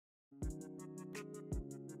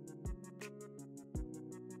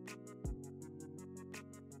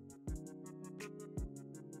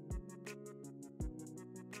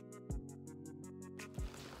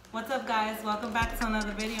What's up, guys? Welcome back to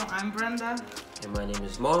another video. I'm Brenda. And my name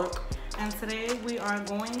is Mark. And today we are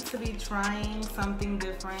going to be trying something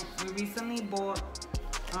different. We recently bought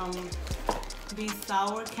these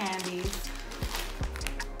sour candies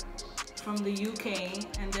from the UK,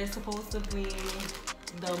 and they're supposed to be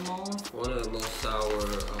one of the most sour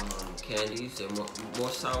candies. They're more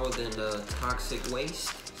sour than the toxic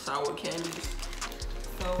waste sour candies.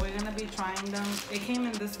 So we're gonna be trying them. It came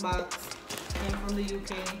in this box. Came from the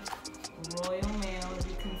UK. Royal Mail, as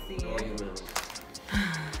you can see it.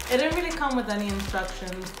 It didn't really come with any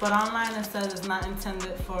instructions, but online it says it's not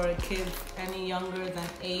intended for kids any younger than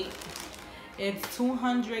 8. It's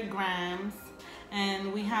 200 grams,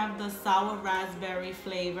 and we have the sour raspberry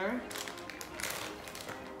flavor.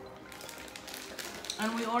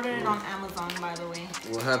 And we ordered it on Amazon, by the way.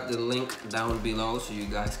 We'll have the link down below so you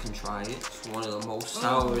guys can try it. It's one of the most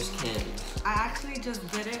sourest candies. I actually just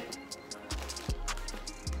did it.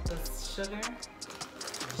 The sugar.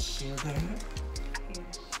 Sugar?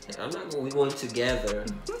 Yeah, I'm not going, we're going together.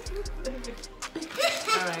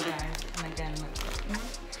 Alright, guys. And again,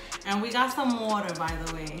 and we got some water, by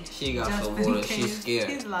the way. She got some water. She's scared.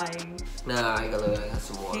 He's lying. Nah, I got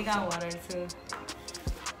some water. He got water, too.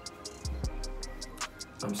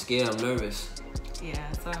 I'm scared, I'm nervous.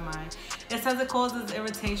 Yeah, so am I. It says it causes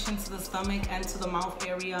irritation to the stomach and to the mouth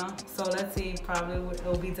area. So let's see, probably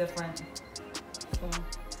it'll be different. So,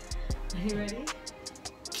 are you ready?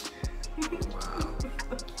 Wow.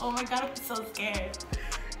 Oh my God, I'm so scared.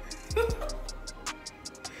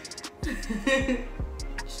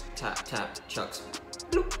 Tap, tap, chucks.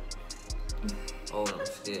 Oh, I'm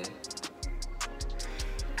scared.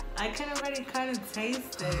 I can already kind of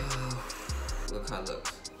taste it. Look how it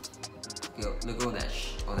looks. Yo, look at all that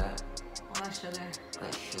all that sugar.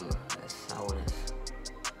 That sugar, that sourness.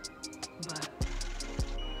 But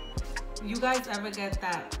you guys ever get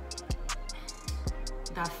that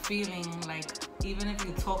feeling, like even if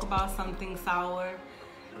you talk about something sour,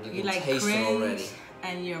 you like cringe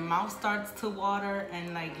and your mouth starts to water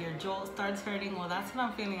and like your jaw starts hurting? Well, that's what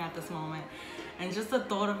I'm feeling at this moment. And just the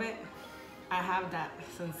thought of it, I have that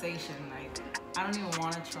sensation. Like, I don't even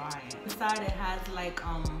want to try it. Inside it has like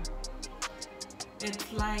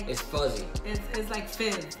it's fuzzy. It's like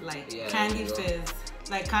fizz, like candy fizz,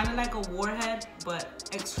 like kind of like a warhead, but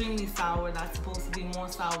extremely sour. That's supposed to be more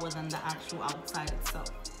sour than the actual outside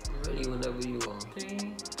itself. I'm ready whenever you are.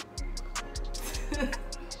 3,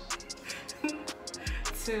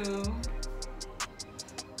 2,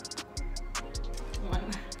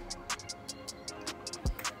 1.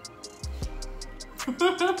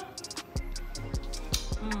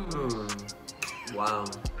 Wow.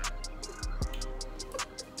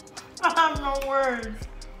 I have no words.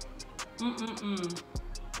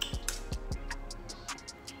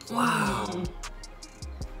 Wow.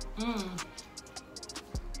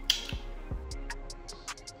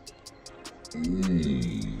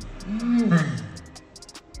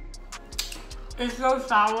 It's so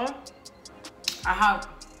sour. I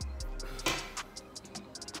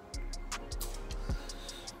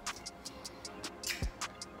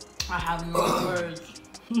have no words.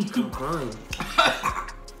 I'm crying.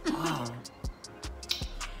 Wow.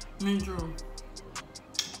 Me too.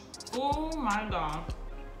 Oh my God.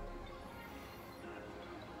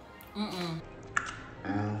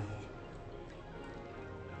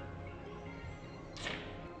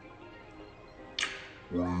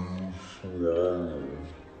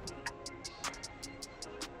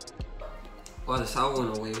 Well, the sour one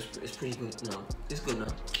away it's pretty good. No, it's good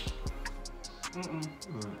now.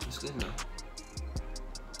 It's good now.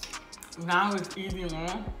 Now it's easy,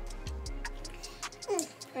 man.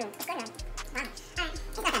 It's good now.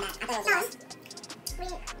 Wow.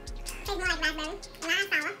 It's not that bad. I thought it was we taste more like raspberry, not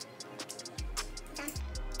sour.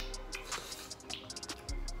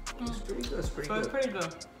 It's pretty good. It's pretty good. It's pretty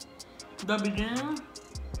good. The beginning,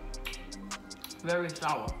 very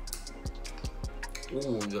sour.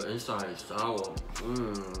 Ooh, the inside is sour.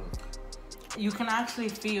 You can actually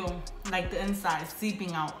feel like the inside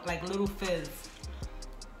seeping out, like little fizz.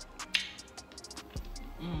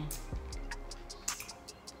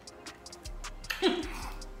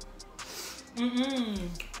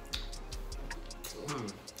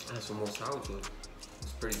 Has some more sour to it.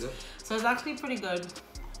 It's pretty good. So it's actually pretty good.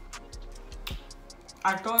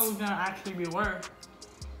 I thought it was gonna actually be worse,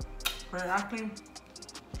 but it's actually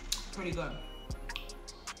pretty good.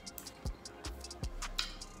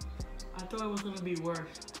 I thought it was gonna be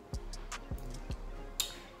worse.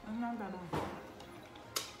 It's not that bad.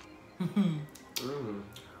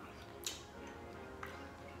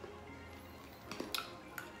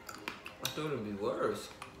 I thought it'd be worse.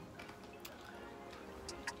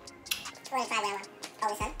 We're gonna try that one. Oh,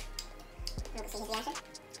 this one. You can see his reaction.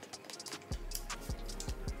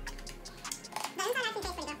 The inside actually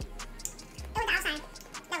tastes pretty good. It was the outside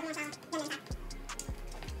that was more sour than the inside.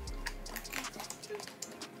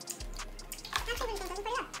 Actually, really tastes pretty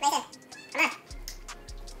good. Right there. Come on.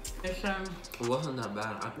 It's It wasn't that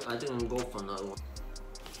bad. I didn't go for another one.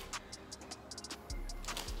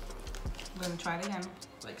 I'm gonna try it again.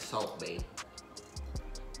 Like Salt Bay.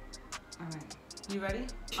 All right, you ready?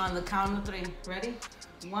 On the count of 3. Ready?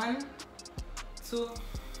 1, 2,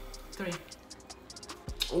 3.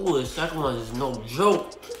 Oh, the second one is no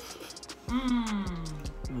joke.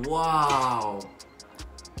 Mmm. Wow.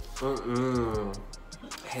 Hell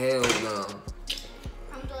no.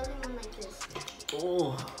 I'm building one like this.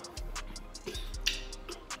 Oh.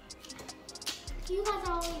 You guys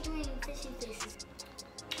are always doing fishy faces.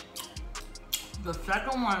 The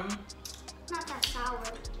second one. Not that sour.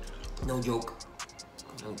 No joke.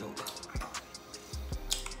 No joke.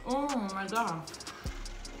 Oh my god.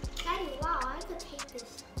 Daddy, wow, I could take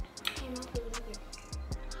this and not believe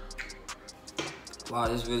it. Wow,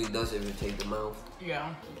 this really does irritate the mouth.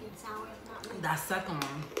 Yeah. It's sour, not me. That second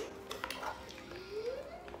one.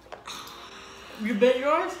 You bit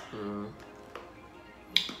yours?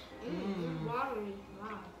 It's watery.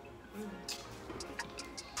 Wow.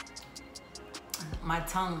 My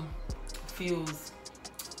tongue feels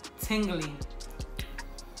tingly.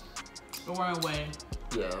 It went away.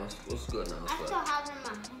 Yeah, it's good now. I It's still good. have it in my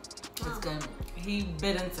hand. It's good. He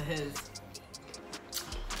bit into his.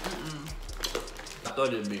 I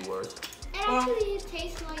thought it'd be worse. It actually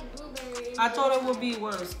tastes like blueberry. I thought it would be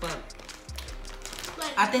worse, but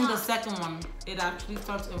Like, I think the second one, it actually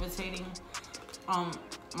starts irritating.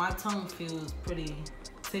 My tongue feels pretty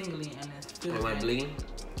tingly and it feels Am I bleeding?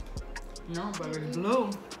 No, but it's blue.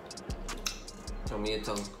 Show me your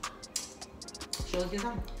tongue. Show us your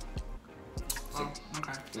tongue. Oh,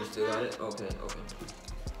 okay. You still got it? Okay, okay.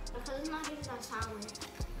 Because it's not even that sour.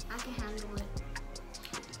 I can handle it.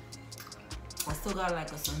 I still got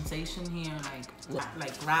like a sensation here,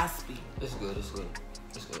 like raspy. It's good, it's good.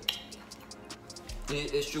 It's good.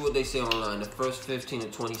 It's true what they say online. The first 15 to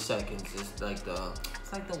 20 seconds is like the...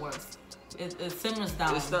 It's like the worst. It simmers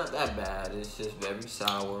down. It's not that bad. It's just very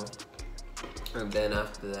sour. And then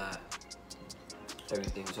after that,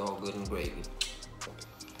 everything's all good and gravy.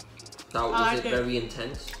 Now, was like it it. very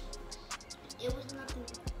intense? It was nothing.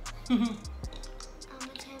 Because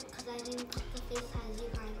I didn't put the face as you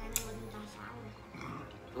guys and it wasn't that sour.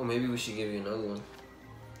 Well, maybe we should give you another one.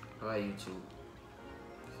 Hi, YouTube.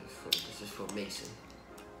 This is for Mason.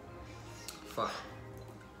 Fuck.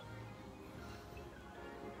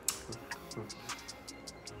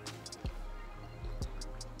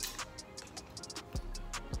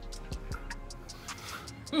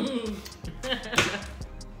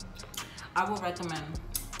 I would recommend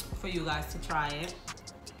for you guys to try it.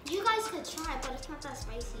 You guys could try, but it's not that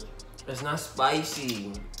spicy. It's not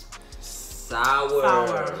spicy. Sour.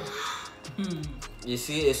 Sour. You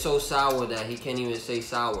see, it's so sour that he can't even say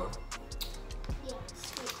sour. Yeah,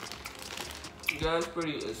 sweet. Yeah,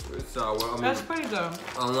 it's sour. I mean, That's pretty good.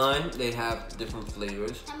 online, they have different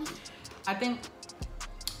flavors. I think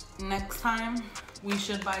next time we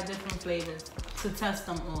should buy different flavors to test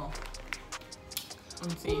them all.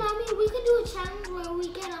 And see. Well, Mommy, we could do a challenge where we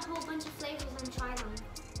get a whole bunch of flavors and try them.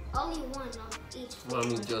 Only one of each flavor.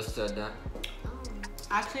 Mommy just said that.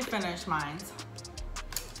 I actually finished mine.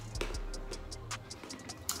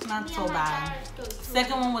 Not Me so and my bad. dad go too.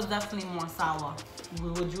 Second one was definitely more sour.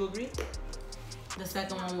 Would you agree? The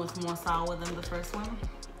second one was more sour than the first one.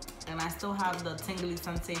 And I still have the tingly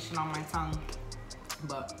sensation on my tongue.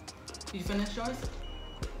 But you finished yours?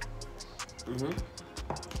 Mm-hmm.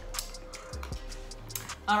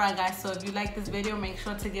 Alright guys, so if you like this video, make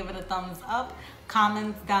sure to give it a thumbs up,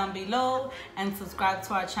 comment down below, and subscribe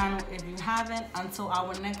to our channel if you haven't. Until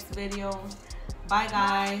our next video, bye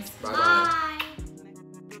guys. Bye-bye. Bye.